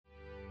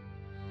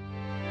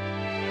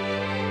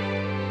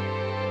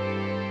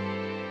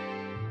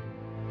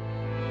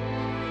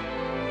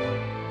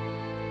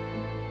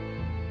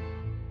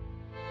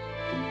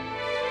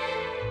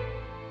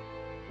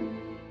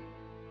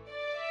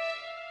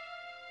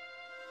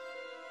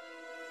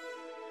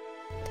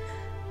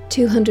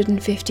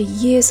250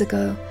 years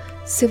ago,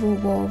 civil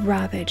war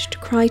ravaged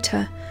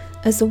Krytan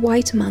as the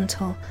White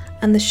Mantle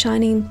and the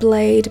Shining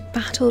Blade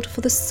battled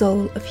for the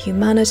soul of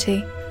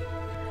humanity.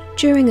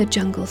 During a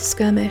jungle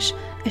skirmish,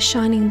 a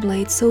Shining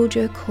Blade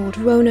soldier called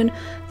Ronan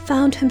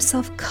found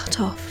himself cut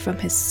off from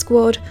his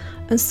squad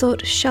and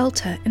sought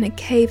shelter in a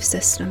cave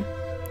system.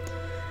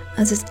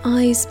 As his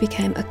eyes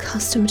became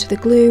accustomed to the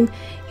gloom,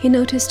 he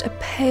noticed a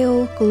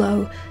pale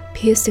glow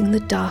piercing the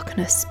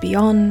darkness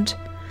beyond.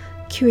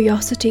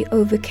 Curiosity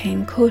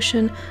overcame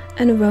caution,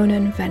 and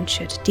Ronan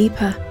ventured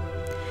deeper.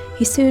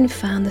 He soon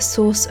found the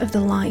source of the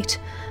light,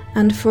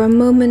 and for a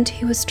moment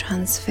he was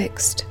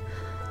transfixed.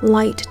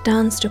 Light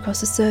danced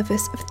across the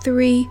surface of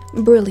 3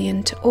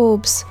 brilliant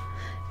orbs.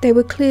 They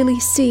were clearly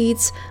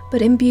seeds,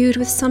 but imbued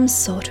with some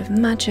sort of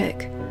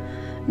magic.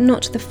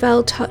 Not the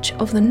fell touch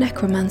of the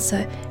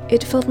necromancer,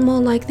 it felt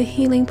more like the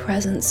healing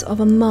presence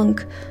of a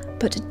monk,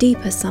 but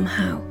deeper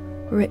somehow,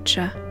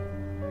 richer.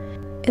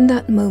 In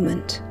that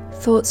moment,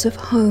 thoughts of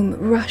home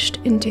rushed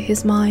into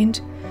his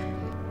mind.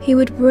 He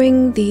would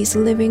bring these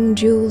living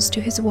jewels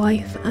to his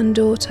wife and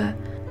daughter,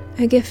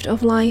 a gift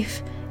of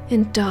life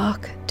in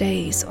dark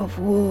days of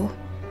war.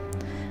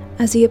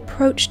 As he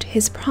approached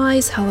his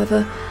prize,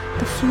 however,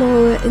 the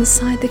flora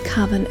inside the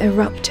cavern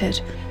erupted,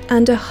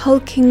 and a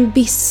hulking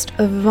beast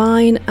of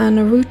vine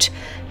and root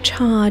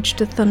charged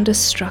the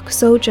thunderstruck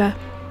soldier.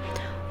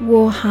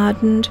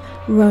 War-hardened,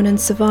 Ronan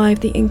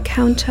survived the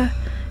encounter,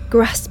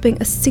 grasping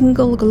a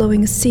single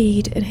glowing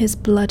seed in his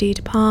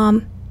bloodied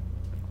palm.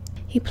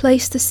 He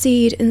placed the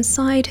seed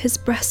inside his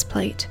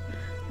breastplate,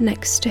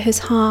 next to his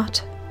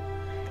heart.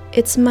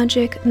 Its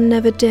magic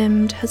never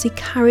dimmed as he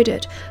carried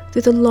it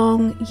through the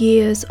long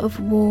years of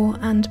war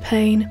and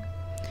pain.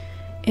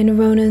 In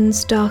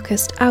Ronan's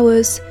darkest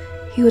hours,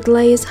 he would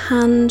lay his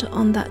hand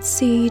on that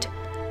seed,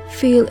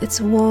 feel its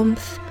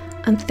warmth,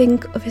 and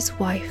think of his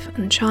wife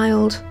and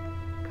child.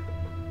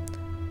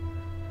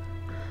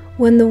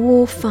 When the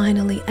war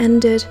finally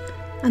ended,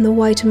 and the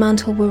White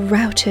Mantle were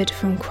routed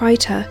from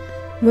Krytan,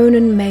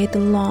 Ronan made the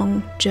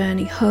long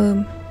journey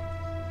home.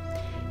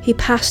 He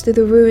passed through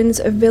the ruins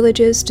of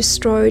villages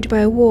destroyed by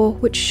a war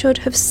which should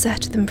have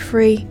set them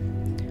free.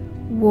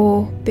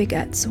 War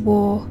begets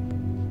war,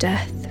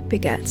 death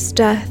begets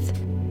death.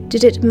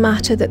 Did it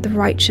matter that the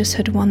righteous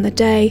had won the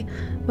day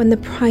when the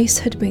price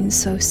had been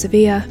so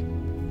severe?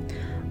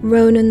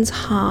 Ronan's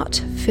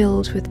heart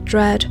filled with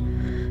dread.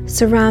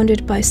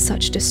 Surrounded by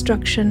such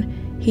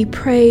destruction, he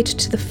prayed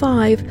to the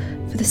Five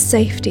for the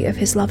safety of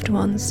his loved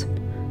ones,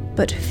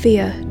 but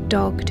fear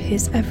dogged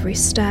his every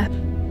step.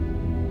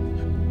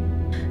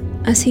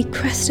 As he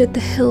crested the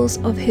hills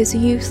of his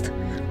youth,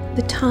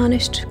 the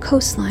tarnished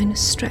coastline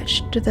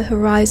stretched to the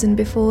horizon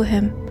before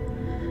him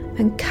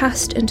and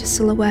cast into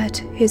silhouette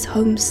his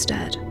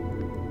homestead,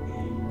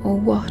 or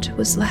what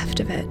was left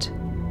of it.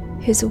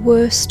 His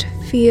worst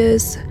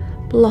fears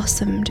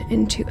blossomed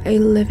into a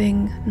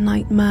living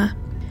nightmare.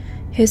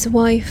 His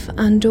wife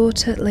and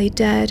daughter lay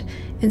dead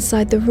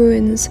inside the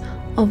ruins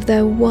of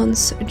their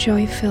once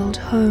joy-filled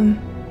home.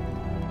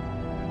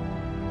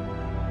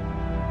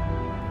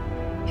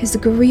 His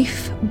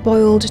grief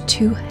boiled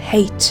to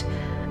hate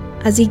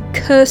as he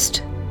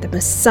cursed the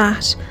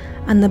Masat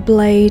and the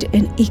Blade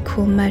in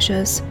equal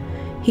measures.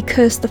 He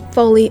cursed the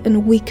folly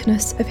and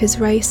weakness of his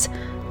race,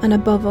 and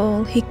above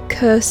all, he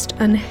cursed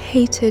and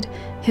hated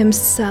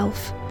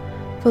himself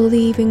for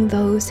leaving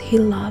those he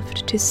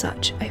loved to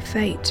such a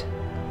fate.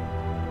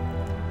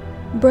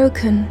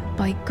 Broken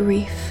by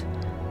grief,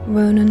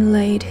 Ronan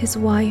laid his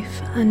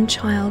wife and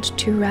child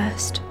to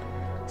rest,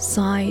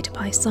 side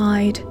by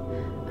side,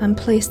 and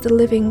placed the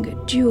living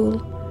jewel,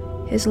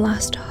 his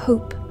last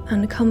hope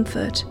and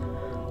comfort,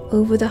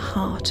 over the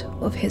heart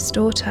of his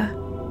daughter.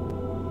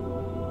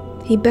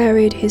 He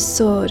buried his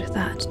sword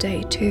that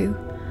day too,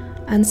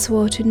 and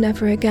swore to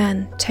never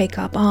again take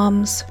up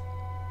arms.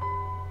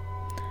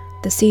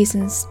 The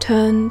seasons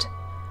turned,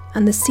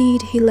 and the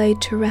seed he laid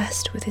to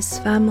rest with his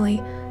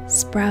family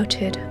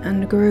sprouted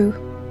and grew.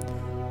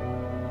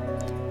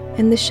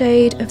 In the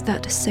shade of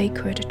that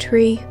sacred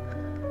tree,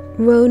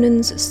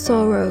 Ronan's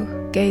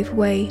sorrow gave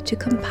way to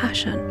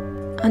compassion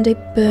and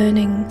a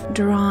burning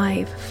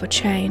drive for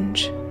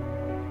change.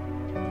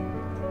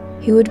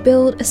 He would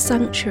build a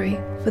sanctuary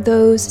for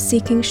those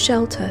seeking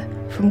shelter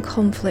from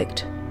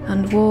conflict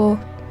and war.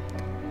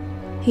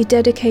 He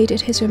dedicated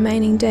his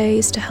remaining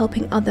days to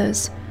helping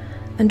others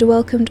and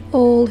welcomed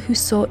all who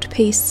sought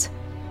peace.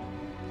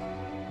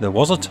 There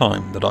was a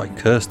time that I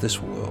cursed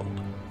this world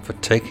for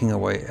taking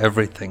away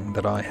everything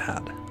that I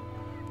had.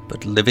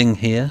 But living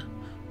here,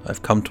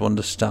 I've come to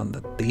understand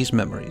that these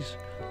memories,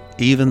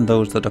 even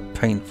those that are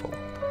painful,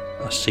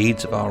 are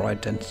seeds of our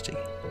identity.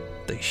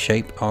 They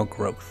shape our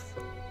growth.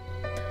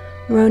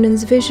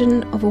 Ronan's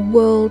vision of a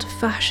world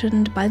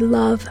fashioned by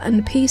love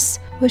and peace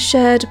was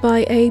shared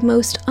by a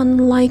most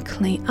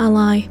unlikely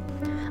ally.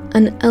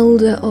 An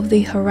elder of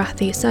the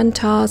Harathi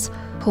centaurs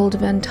called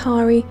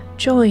Ventari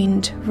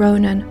joined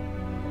Ronan.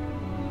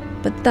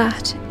 But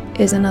that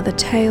is another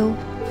tale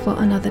for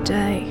another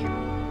day.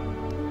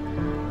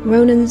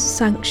 Ronan's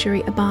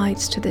sanctuary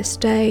abides to this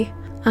day,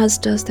 as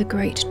does the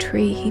great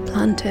tree he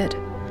planted.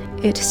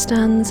 It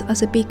stands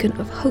as a beacon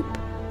of hope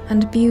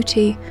and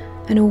beauty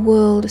in a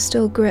world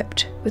still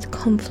gripped with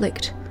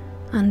conflict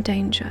and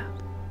danger.